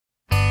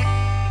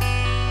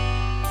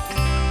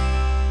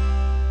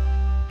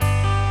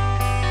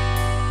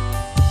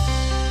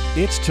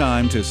It's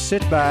time to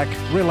sit back,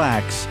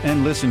 relax,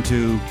 and listen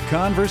to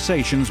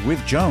Conversations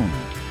with Joan.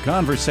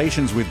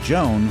 Conversations with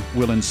Joan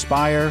will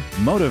inspire,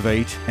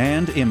 motivate,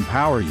 and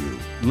empower you.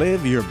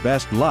 Live your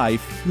best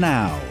life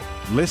now.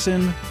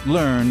 Listen,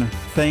 learn,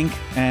 think,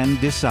 and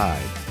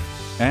decide.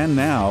 And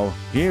now,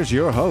 here's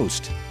your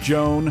host,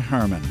 Joan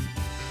Herman.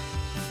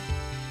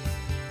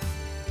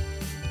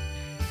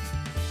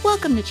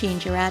 Welcome to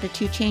Change Your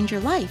Attitude, Change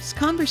Your Life's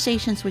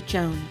Conversations with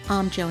Joan.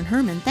 I'm Joan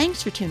Herman.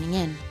 Thanks for tuning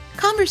in.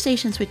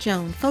 Conversations with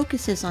Joan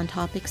focuses on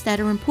topics that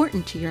are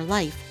important to your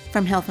life,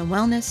 from health and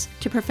wellness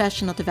to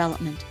professional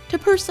development to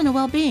personal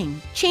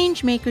well-being.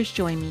 Change makers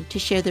join me to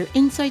share their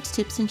insights,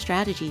 tips, and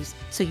strategies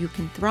so you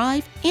can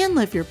thrive and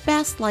live your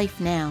best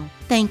life now.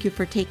 Thank you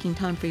for taking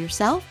time for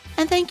yourself,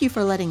 and thank you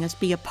for letting us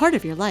be a part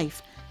of your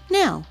life.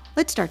 Now,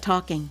 let's start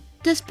talking.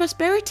 Does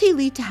prosperity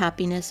lead to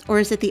happiness, or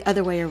is it the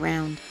other way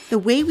around? The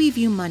way we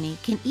view money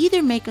can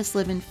either make us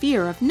live in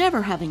fear of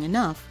never having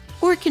enough,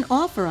 or it can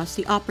offer us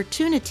the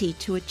opportunity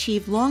to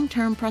achieve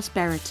long-term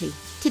prosperity.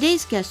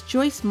 Today's guest,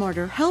 Joyce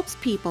Marder, helps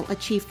people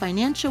achieve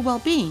financial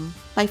well-being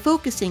by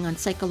focusing on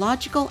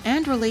psychological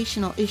and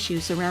relational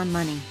issues around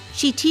money.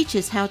 She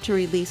teaches how to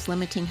release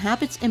limiting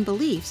habits and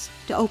beliefs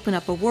to open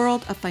up a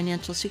world of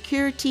financial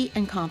security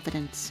and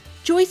confidence.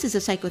 Joyce is a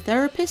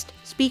psychotherapist,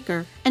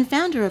 speaker, and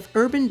founder of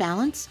Urban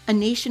Balance, a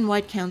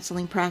nationwide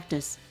counseling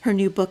practice. Her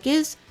new book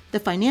is The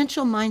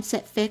Financial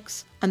Mindset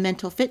Fix, a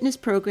mental fitness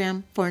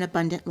program for an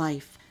abundant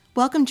life.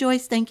 Welcome,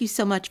 Joyce. Thank you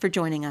so much for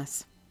joining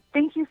us.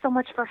 Thank you so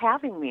much for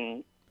having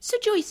me. So,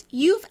 Joyce,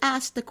 you've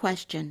asked the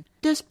question,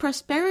 does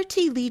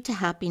prosperity lead to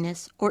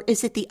happiness, or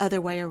is it the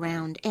other way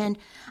around? And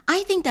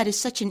I think that is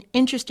such an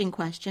interesting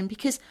question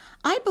because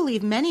I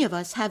believe many of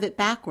us have it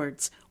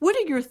backwards. What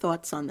are your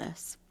thoughts on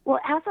this? Well,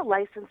 as a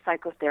licensed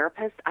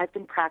psychotherapist, I've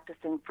been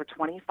practicing for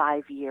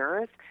 25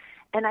 years,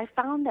 and I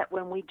found that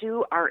when we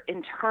do our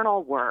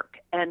internal work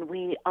and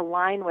we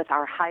align with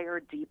our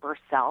higher, deeper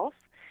self,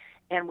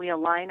 and we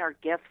align our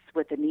gifts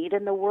with the need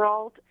in the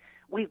world,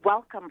 we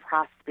welcome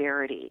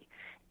prosperity.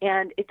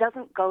 And it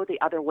doesn't go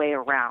the other way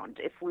around.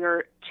 If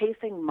we're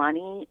chasing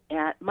money,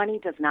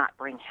 money does not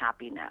bring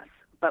happiness.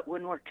 But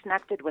when we're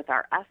connected with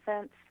our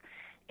essence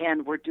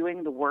and we're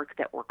doing the work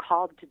that we're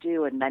called to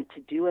do and meant to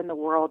do in the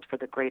world for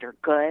the greater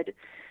good,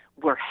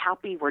 we're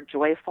happy, we're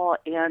joyful,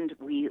 and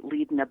we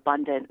lead an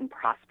abundant and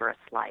prosperous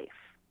life.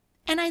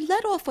 And I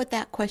led off with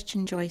that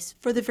question, Joyce,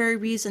 for the very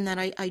reason that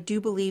I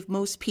do believe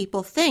most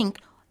people think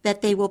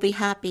that they will be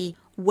happy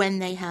when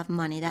they have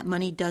money. That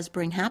money does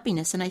bring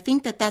happiness. And I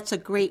think that that's a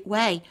great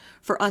way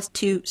for us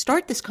to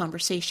start this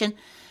conversation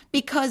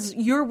because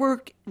your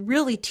work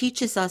really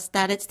teaches us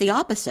that it's the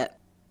opposite.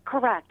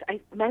 Correct.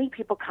 Many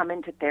people come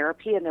into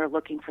therapy and they're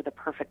looking for the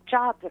perfect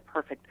job, the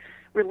perfect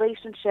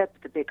relationship,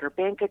 the bigger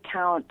bank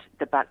account,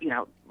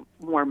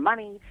 more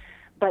money.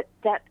 But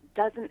that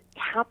doesn't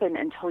happen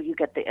until you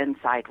get the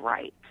inside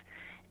right.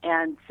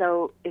 And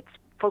so it's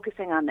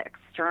focusing on the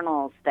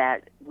externals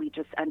that we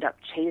just end up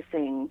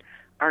chasing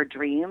our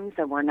dreams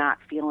and we're not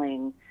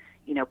feeling,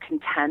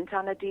 content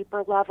on a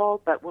deeper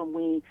level. But when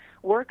we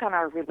work on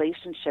our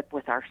relationship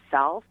with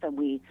ourselves and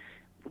we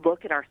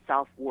look at our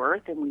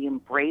self-worth and we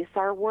embrace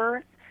our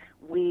worth,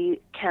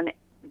 we can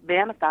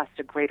manifest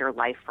a greater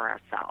life for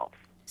ourselves.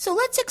 So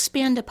let's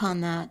expand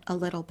upon that a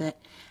little bit.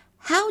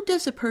 How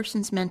does a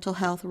person's mental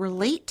health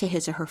relate to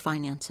his or her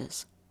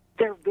finances?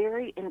 They're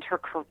very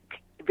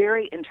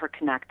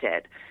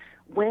interconnected.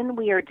 When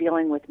we are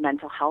dealing with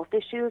mental health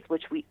issues,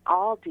 which we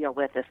all deal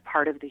with as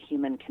part of the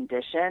human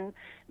condition,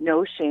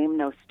 no shame,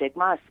 no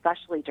stigma,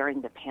 especially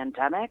during the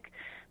pandemic,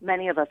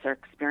 many of us are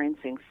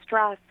experiencing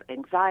stress,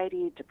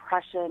 anxiety,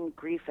 depression,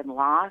 grief and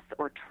loss,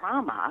 or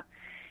trauma,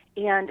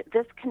 and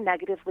this can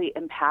negatively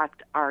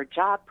impact our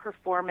job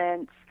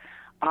performance,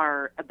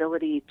 our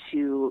ability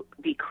to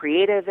be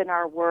creative in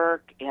our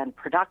work and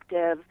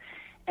productive,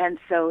 and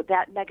so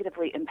that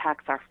negatively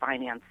impacts our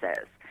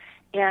finances.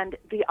 And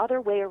the other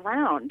way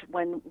around,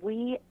 when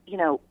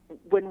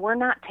we're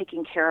not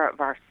taking care of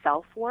our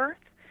self-worth,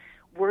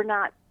 we're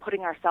not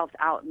putting ourselves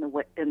out in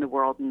the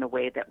world in the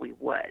way that we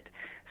would.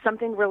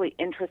 Something really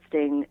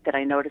interesting that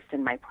I noticed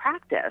in my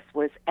practice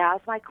was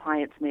as my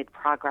clients made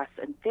progress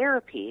in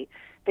therapy,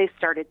 they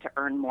started to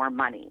earn more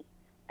money.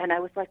 And I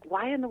was like,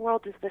 why in the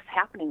world is this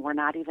happening? We're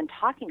not even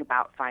talking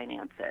about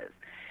finances.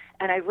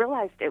 And I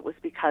realized it was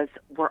because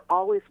we're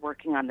always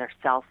working on their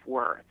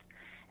self-worth.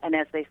 And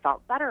as they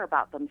felt better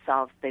about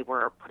themselves, they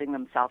were putting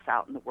themselves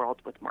out in the world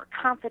with more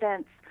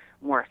confidence,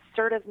 more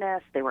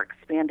assertiveness. They were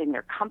expanding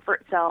their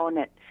comfort zone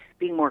and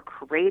being more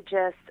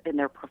courageous in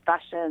their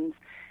professions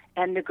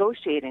and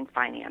negotiating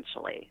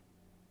financially.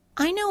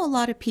 I know a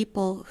lot of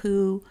people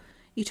who,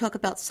 you talk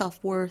about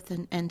self-worth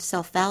and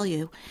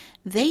self-value,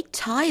 they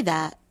tie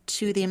that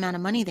to the amount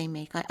of money they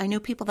make. I know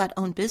people that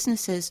own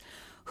businesses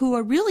who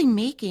are really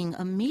making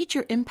a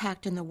major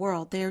impact in the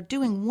world. They're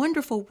doing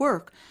wonderful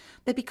work,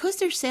 but because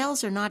their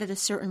sales are not at a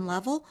certain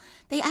level,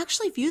 they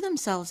actually view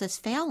themselves as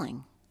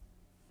failing.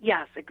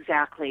 Yes,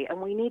 exactly.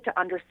 And we need to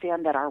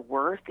understand that our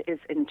worth is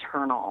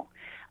internal.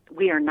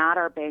 We are not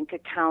our bank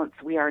accounts.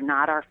 We are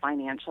not our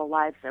financial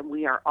lives, and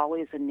we are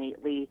always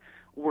innately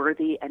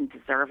worthy and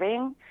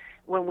deserving.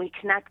 When we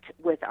connect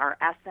with our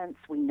essence,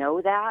 we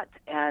know that,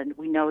 and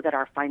we know that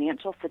our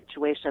financial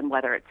situation,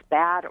 whether it's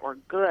bad or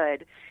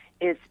good,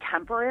 is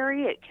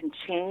temporary. It can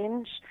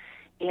change,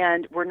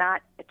 and we're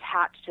not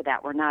attached to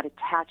that. We're not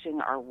attaching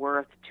our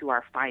worth to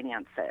our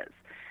finances.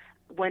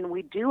 When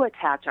we do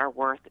attach our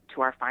worth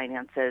to our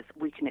finances,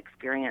 we can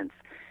experience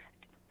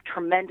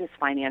tremendous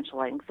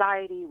financial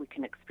anxiety. We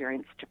can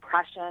experience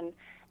depression.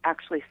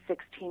 Actually,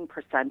 16%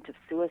 of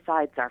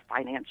suicides are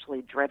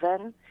financially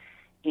driven,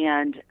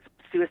 and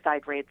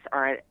suicide rates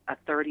are at a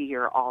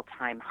 30-year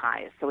all-time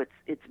high. So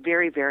it's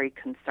very, very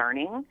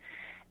concerning.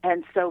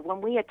 And so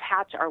when we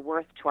attach our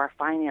worth to our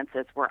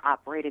finances, we're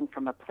operating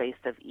from a place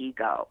of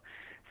ego.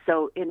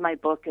 So in my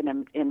book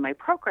and in my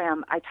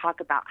program, I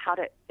talk about how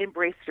to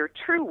embrace your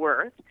true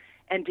worth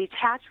and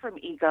detach from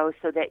ego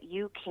so that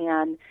you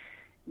can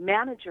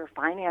manage your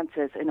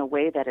finances in a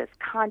way that is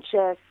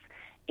conscious,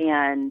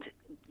 and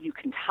you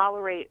can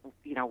tolerate,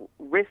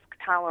 risk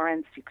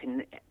tolerance. You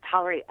can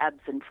tolerate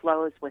ebbs and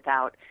flows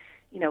without,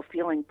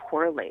 feeling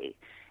poorly.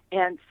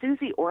 And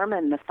Susie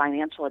Orman, the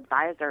financial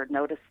advisor,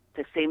 noticed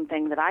the same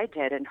thing that I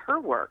did in her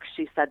work.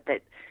 She said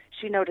that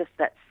she noticed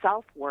that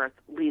self-worth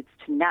leads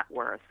to net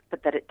worth,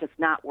 but that it does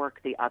not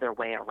work the other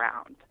way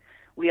around.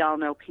 We all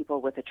know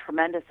people with a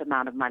tremendous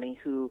amount of money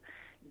who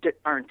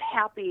aren't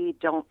happy,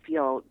 don't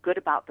feel good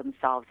about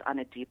themselves on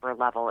a deeper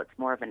level. It's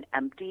more of an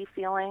empty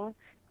feeling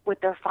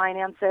with their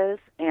finances,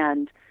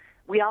 and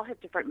we all have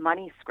different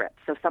money scripts.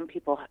 So some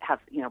people have,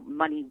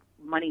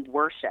 money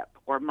worship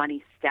or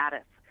money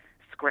status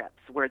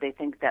scripts where they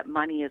think that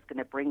money is going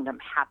to bring them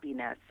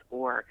happiness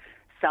or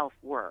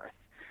self-worth.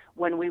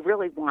 When we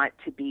really want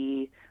to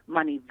be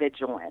money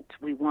vigilant,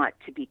 we want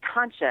to be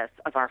conscious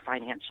of our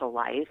financial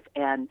life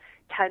and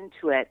tend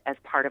to it as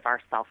part of our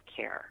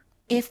self-care.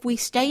 If we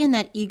stay in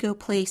that ego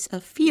place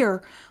of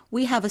fear,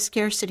 we have a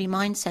scarcity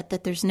mindset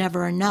that there's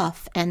never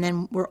enough, and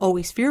then we're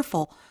always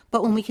fearful.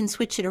 But when we can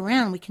switch it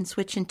around, we can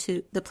switch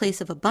into the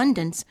place of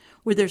abundance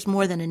where there's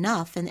more than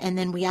enough, and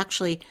then we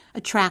actually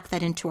attract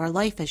that into our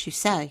life, as you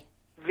say.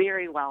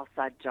 Very well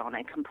said, Joan.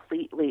 I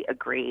completely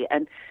agree.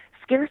 And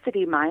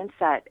scarcity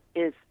mindset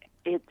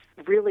it's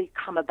really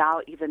come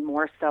about even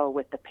more so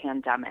with the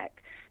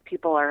pandemic.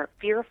 People are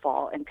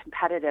fearful and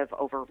competitive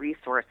over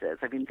resources.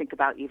 I mean, think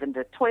about even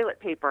the toilet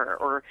paper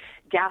or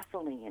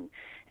gasoline.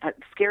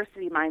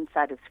 Scarcity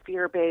mindset is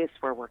fear-based,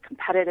 where we're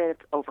competitive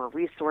over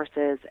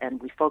resources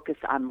and we focus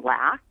on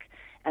lack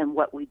and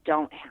what we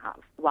don't have,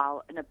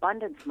 while an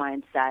abundance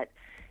mindset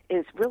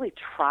is really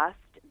trust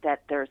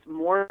that there's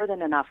more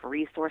than enough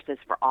resources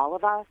for all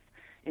of us,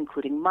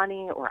 including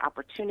money or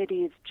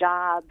opportunities,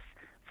 jobs,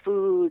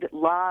 food,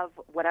 love,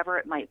 whatever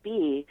it might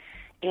be.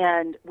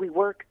 And we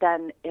work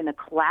then in a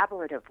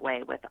collaborative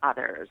way with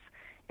others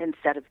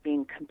instead of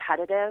being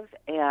competitive.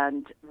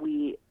 And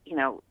we,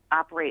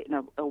 operate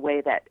in a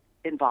way that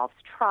involves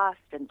trust.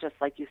 And just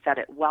like you said,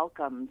 it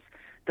welcomes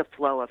the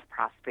flow of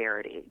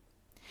prosperity.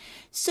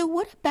 So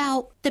what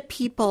about the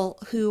people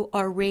who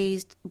are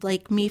raised,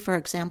 like me, for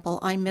example?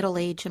 I'm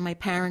middle-aged and my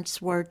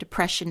parents were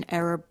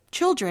Depression-era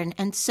children.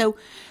 And so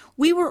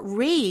we were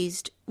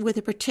raised with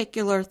a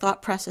particular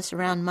thought process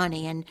around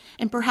money. And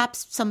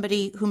perhaps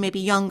somebody who may be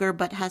younger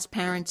but has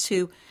parents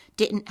who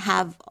didn't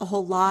have a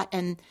whole lot.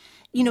 And,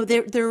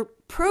 they're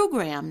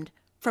programmed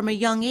from a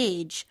young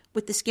age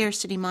with the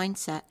scarcity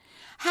mindset.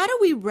 How do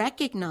we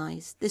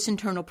recognize this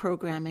internal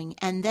programming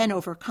and then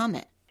overcome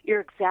it? You're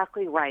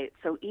exactly right.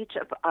 So each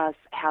of us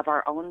have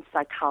our own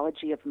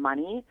psychology of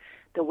money,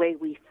 the way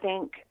we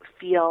think,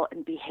 feel,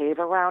 and behave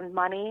around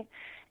money,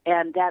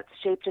 and that's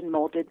shaped and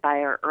molded by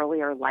our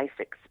earlier life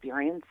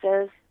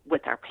experiences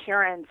with our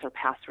parents or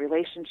past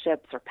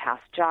relationships or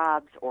past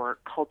jobs or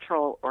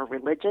cultural or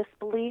religious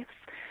beliefs.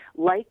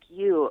 Like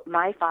you,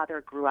 my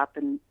father grew up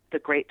in the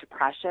Great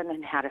Depression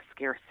and had a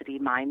scarcity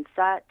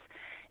mindset,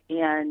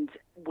 and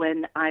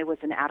when I was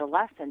an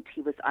adolescent,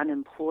 he was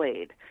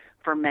unemployed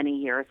for many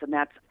years, and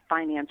that's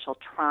financial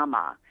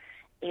trauma.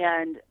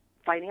 And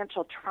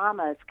financial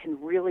traumas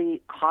can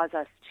really cause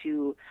us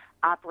to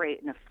operate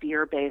in a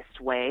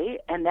fear-based way,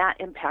 and that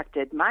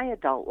impacted my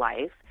adult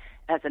life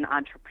as an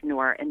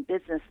entrepreneur and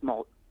business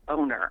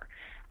owner.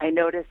 I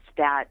noticed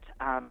that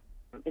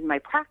in my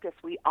practice,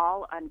 we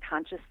all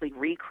unconsciously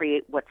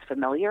recreate what's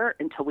familiar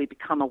until we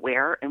become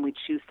aware and we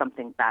choose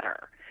something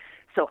better.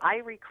 So I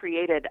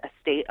recreated a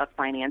state of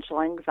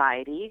financial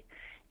anxiety,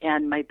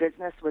 and my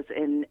business was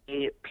in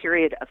a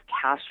period of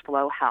cash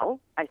flow hell.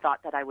 I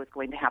thought that I was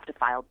going to have to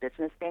file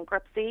business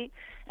bankruptcy,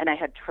 and I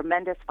had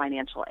tremendous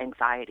financial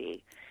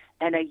anxiety.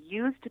 And I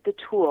used the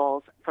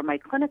tools from my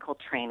clinical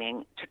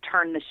training to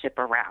turn the ship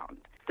around.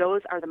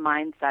 Those are the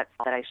mindsets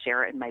that I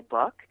share in my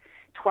book,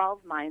 12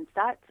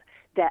 mindsets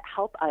that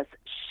help us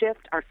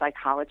shift our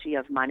psychology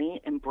of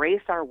money,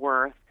 embrace our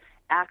worth,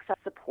 access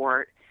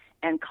support,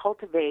 and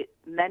cultivate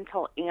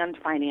mental and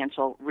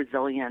financial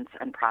resilience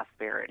and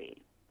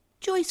prosperity.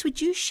 Joyce, would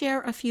you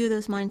share a few of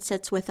those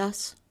mindsets with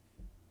us?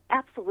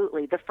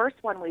 Absolutely. The first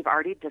one we've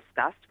already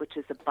discussed, which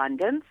is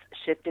abundance,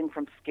 shifting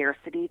from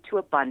scarcity to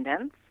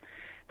abundance.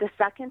 The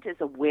second is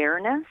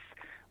awareness,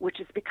 which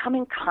is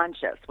becoming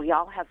conscious. We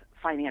all have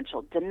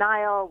financial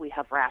denial, we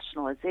have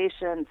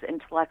rationalizations,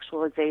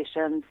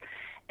 intellectualizations,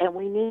 and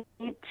we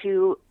need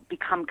to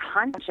become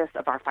conscious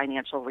of our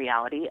financial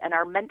reality and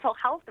our mental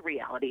health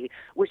reality,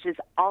 which is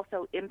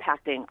also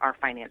impacting our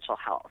financial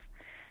health.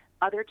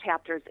 Other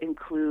chapters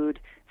include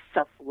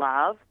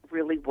self-love,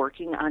 really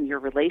working on your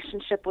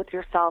relationship with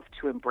yourself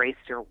to embrace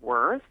your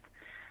worth.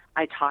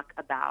 I talk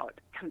about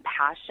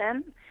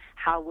compassion,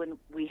 how when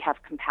we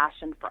have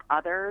compassion for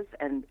others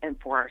and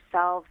for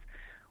ourselves,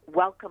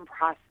 welcome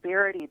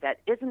prosperity that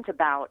isn't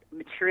about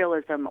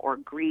materialism or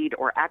greed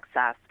or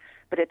excess,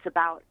 but it's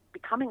about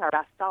becoming our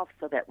best self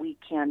so that we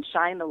can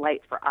shine the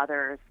light for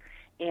others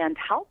and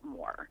help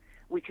more.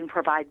 We can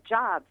provide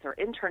jobs or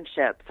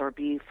internships or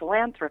be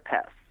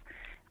philanthropists.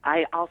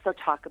 I also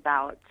talk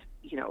about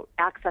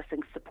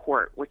accessing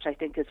support, which I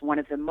think is one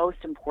of the most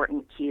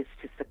important keys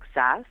to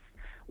success.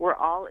 We're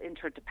all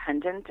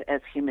interdependent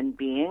as human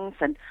beings,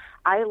 and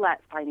I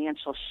let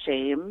financial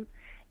shame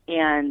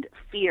and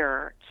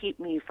fear keep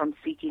me from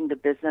seeking the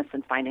business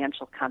and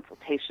financial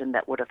consultation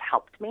that would have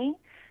helped me,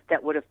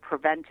 that would have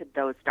prevented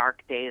those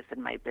dark days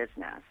in my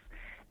business.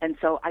 And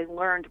so I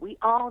learned we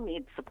all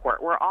need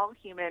support. We're all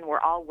human.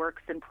 We're all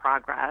works in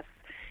progress.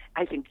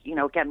 I think,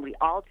 again, we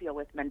all deal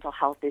with mental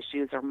health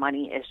issues or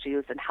money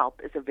issues, and help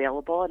is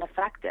available and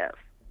effective.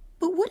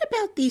 But what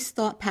about these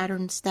thought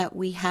patterns that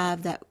we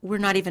have that we're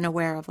not even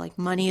aware of, like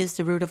money is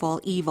the root of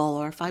all evil,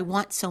 or if I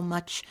want so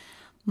much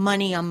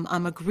money, I'm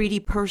a greedy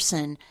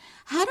person.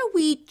 How do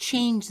we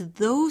change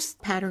those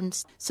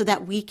patterns so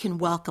that we can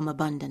welcome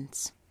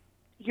abundance?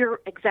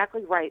 You're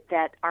exactly right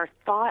that our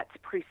thoughts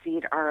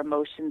precede our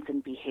emotions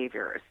and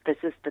behaviors. This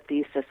is the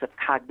thesis of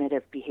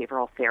cognitive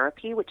behavioral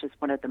therapy, which is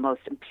one of the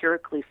most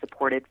empirically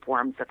supported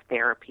forms of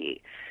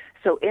therapy.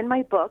 So in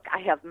my book,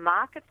 I have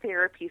mock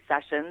therapy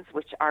sessions,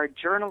 which are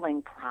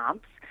journaling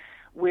prompts,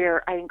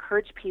 where I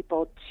encourage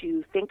people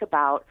to think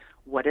about,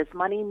 what does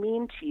money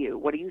mean to you?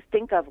 What do you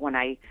think of when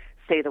I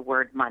say the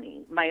word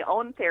money? My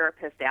own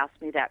therapist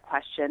asked me that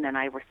question, and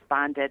I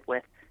responded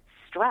with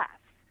stress.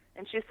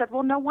 And she said,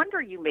 well, no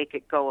wonder you make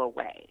it go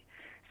away.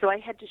 So I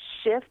had to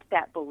shift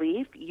that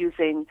belief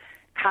using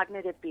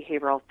cognitive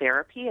behavioral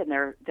therapy, and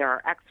there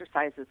are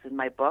exercises in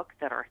my book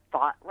that are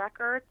thought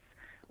records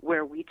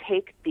where we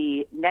take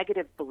the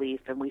negative belief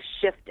and we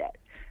shift it.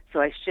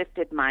 So I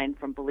shifted mine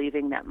from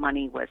believing that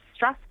money was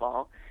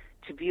stressful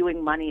to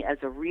viewing money as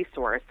a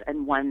resource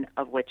and one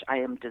of which I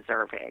am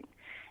deserving.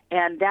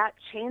 And that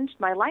changed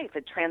my life.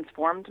 It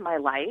transformed my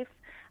life,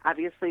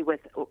 obviously with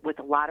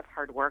a lot of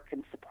hard work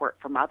and support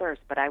from others,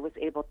 but I was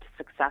able to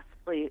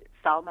successfully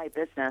sell my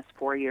business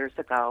 4 years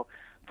ago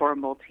for a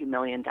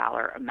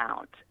multi-million-dollar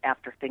amount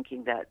after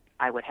thinking that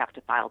I would have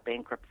to file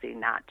bankruptcy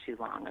not too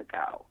long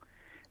ago.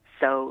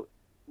 So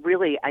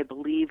really, I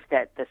believe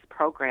that this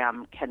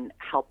program can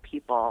help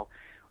people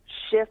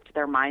shift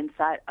their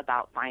mindset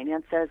about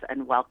finances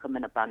and welcome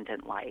an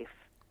abundant life.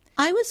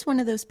 I was one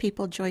of those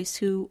people, Joyce,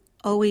 who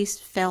always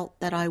felt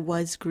that I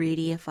was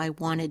greedy if I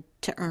wanted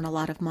to earn a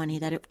lot of money,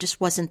 that it just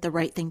wasn't the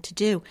right thing to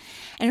do.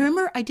 And I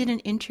remember I did an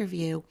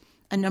interview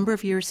a number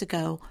of years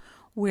ago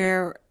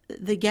where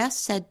the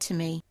guest said to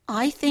me,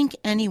 I think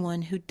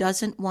anyone who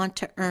doesn't want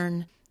to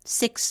earn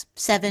 6,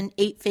 7,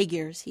 8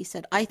 figures, he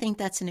said, I think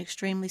that's an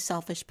extremely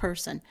selfish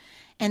person.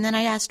 And then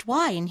I asked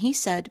why, and he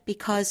said,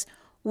 because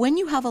when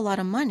you have a lot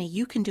of money,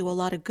 you can do a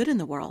lot of good in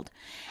the world.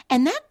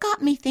 And that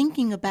got me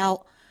thinking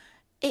about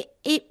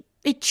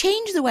it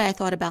changed the way I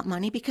thought about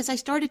money, because I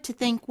started to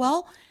think,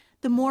 well,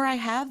 the more I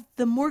have,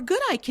 the more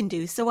good I can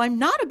do. So I'm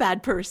not a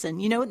bad person,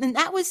 and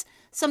that was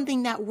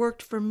something that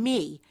worked for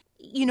me,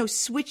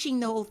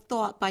 switching the whole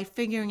thought by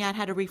figuring out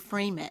how to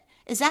reframe it.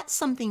 Is that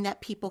something that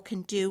people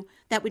can do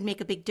that would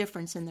make a big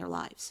difference in their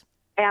lives?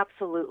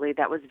 Absolutely.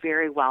 That was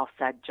very well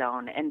said,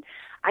 Joan. And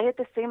I had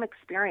the same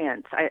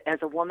experience. As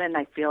a woman,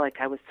 I feel like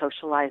I was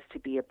socialized to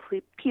be a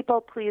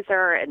people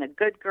pleaser and a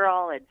good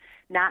girl and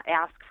not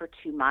ask for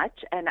too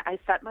much. And I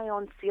set my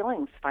own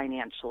ceilings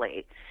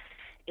financially.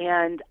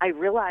 And I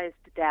realized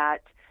that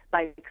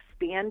by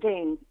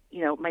expanding,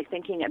 my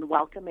thinking and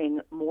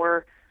welcoming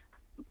more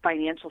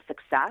financial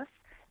success,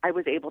 I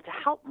was able to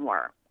help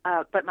more.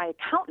 But my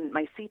accountant,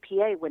 my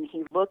CPA, when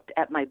he looked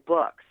at my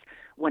books,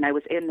 when I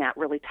was in that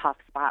really tough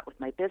spot with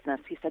my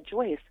business, he said,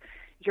 Joyce,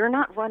 you're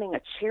not running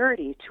a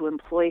charity to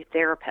employ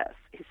therapists.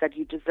 He said,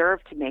 you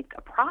deserve to make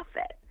a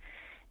profit.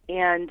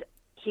 And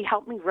he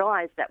helped me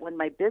realize that when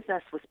my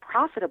business was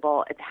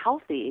profitable and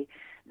healthy,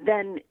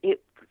 then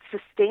it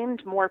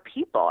sustained more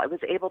people. I was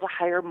able to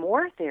hire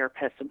more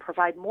therapists and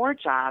provide more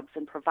jobs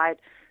and provide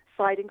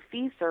sliding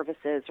fee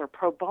services or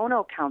pro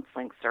bono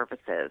counseling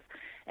services.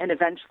 And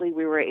eventually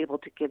we were able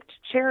to give to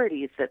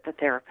charities that the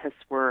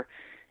therapists were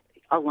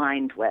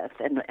aligned with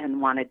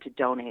and wanted to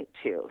donate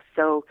to.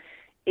 So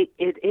it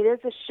is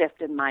a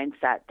shift in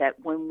mindset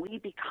that when we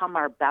become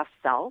our best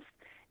self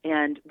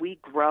and we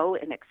grow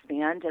and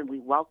expand and we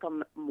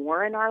welcome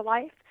more in our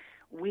life,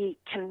 we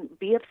can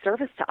be of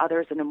service to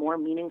others in a more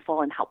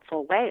meaningful and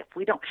helpful way. If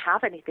we don't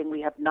have anything,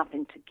 we have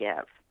nothing to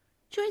give.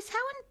 Joyce, how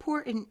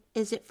important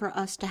is it for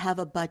us to have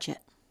a budget?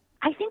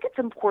 I think it's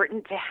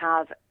important to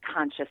have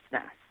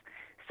consciousness.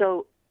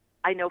 So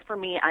I know for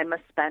me, I'm a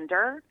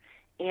spender,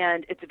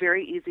 and it's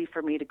very easy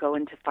for me to go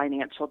into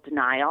financial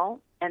denial.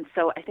 And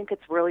so I think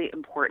it's really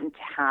important to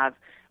have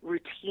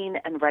routine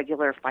and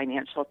regular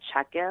financial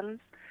check-ins.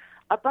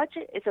 A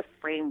budget is a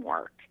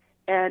framework.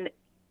 And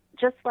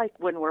just like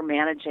when we're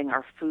managing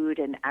our food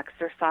and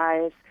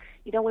exercise,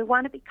 we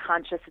want to be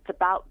conscious. It's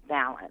about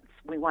balance.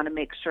 We want to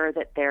make sure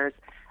that there's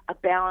a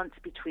balance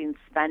between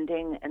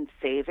spending and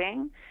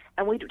saving.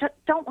 And we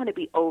don't want to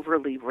be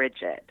overly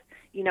rigid.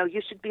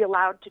 You should be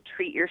allowed to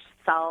treat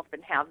yourself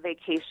and have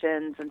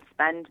vacations and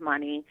spend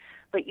money,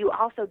 but you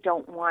also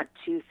don't want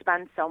to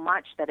spend so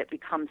much that it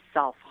becomes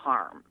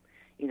self-harm.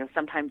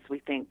 Sometimes we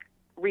think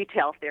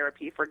retail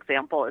therapy, for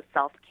example, is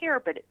self-care,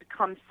 but it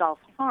becomes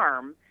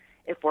self-harm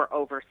if we're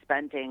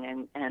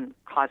overspending and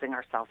causing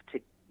ourselves to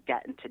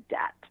get into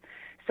debt.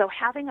 So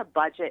having a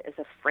budget is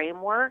a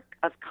framework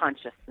of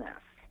consciousness.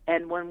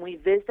 And when we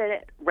visit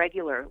it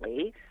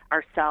regularly,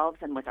 ourselves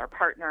and with our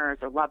partners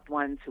or loved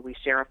ones who we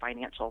share a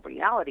financial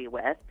reality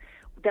with,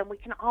 then we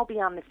can all be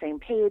on the same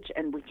page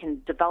and we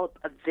can develop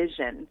a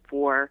vision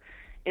for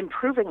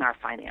improving our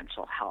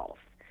financial health.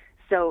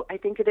 So I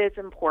think it is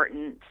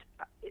important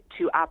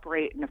to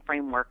operate in a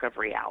framework of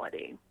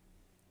reality.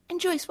 And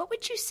Joyce, what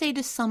would you say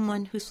to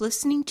someone who's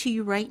listening to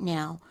you right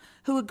now,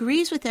 who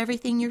agrees with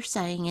everything you're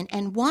saying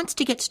and wants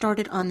to get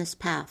started on this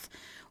path?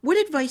 What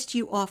advice do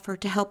you offer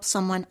to help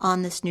someone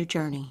on this new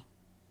journey?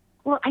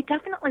 Well, I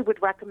definitely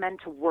would recommend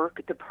to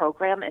work the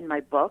program in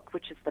my book,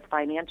 which is the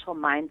Financial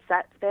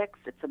Mindset Fix.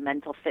 It's a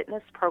mental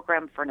fitness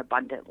program for an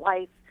abundant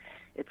life.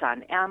 It's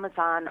on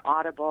Amazon,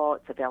 Audible.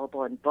 It's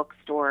available in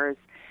bookstores.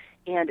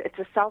 And it's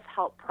a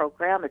self-help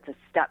program. It's a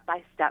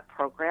step-by-step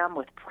program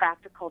with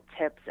practical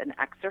tips and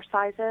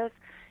exercises.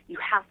 You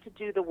have to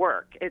do the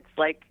work. It's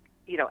like,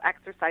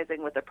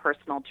 exercising with a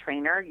personal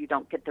trainer. You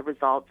don't get the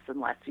results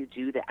unless you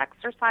do the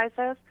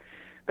exercises.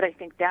 But I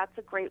think that's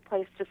a great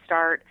place to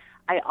start.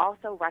 I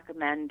also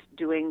recommend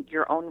doing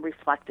your own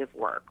reflective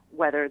work,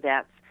 whether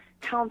that's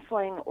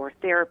counseling or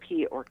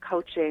therapy or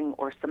coaching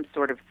or some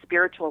sort of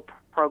spiritual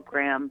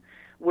program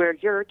where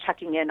you're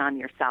checking in on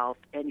yourself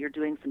and you're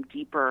doing some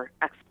deeper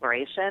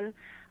exploration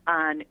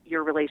on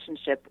your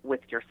relationship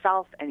with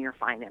yourself and your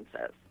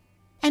finances.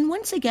 And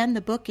once again,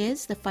 the book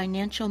is The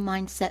Financial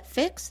Mindset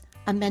Fix,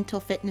 a mental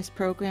fitness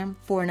program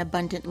for an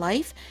abundant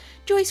life.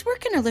 Joyce, where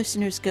can our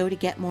listeners go to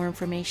get more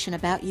information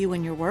about you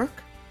and your work?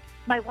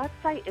 My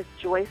website is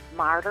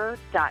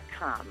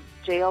joycemarter.com,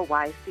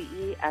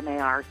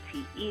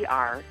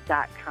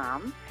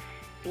 JoyceMarter.com.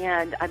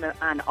 And I'm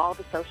on all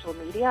the social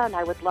media, and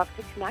I would love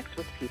to connect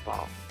with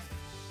people.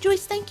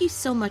 Joyce, thank you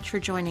so much for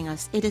joining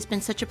us. It has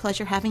been such a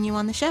pleasure having you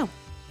on the show.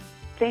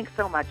 Thanks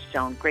so much,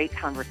 Joan. Great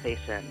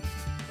conversation.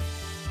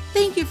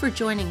 Thank you for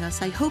joining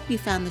us. I hope you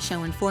found the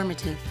show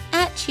informative.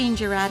 At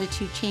Change Your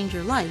Attitude, Change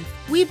Your Life,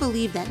 we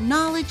believe that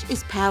knowledge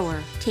is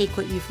power. Take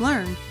what you've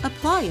learned,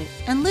 apply it,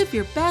 and live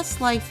your best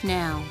life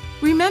now.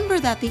 Remember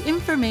that the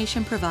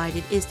information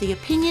provided is the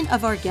opinion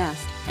of our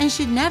guest and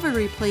should never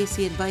replace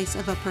the advice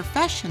of a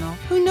professional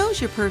who knows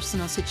your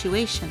personal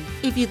situation.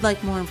 If you'd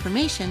like more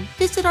information,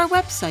 visit our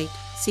website,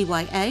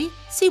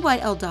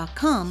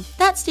 CYACYL.com.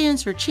 That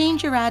stands for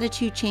Change Your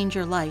Attitude, Change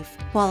Your Life.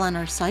 While on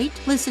our site,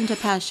 listen to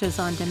past shows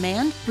on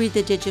demand, read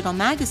the digital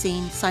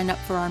magazine, sign up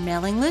for our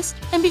mailing list,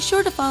 and be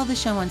sure to follow the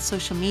show on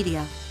social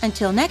media.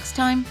 Until next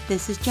time,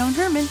 this is Joan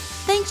Herman.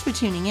 Thanks for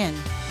tuning in.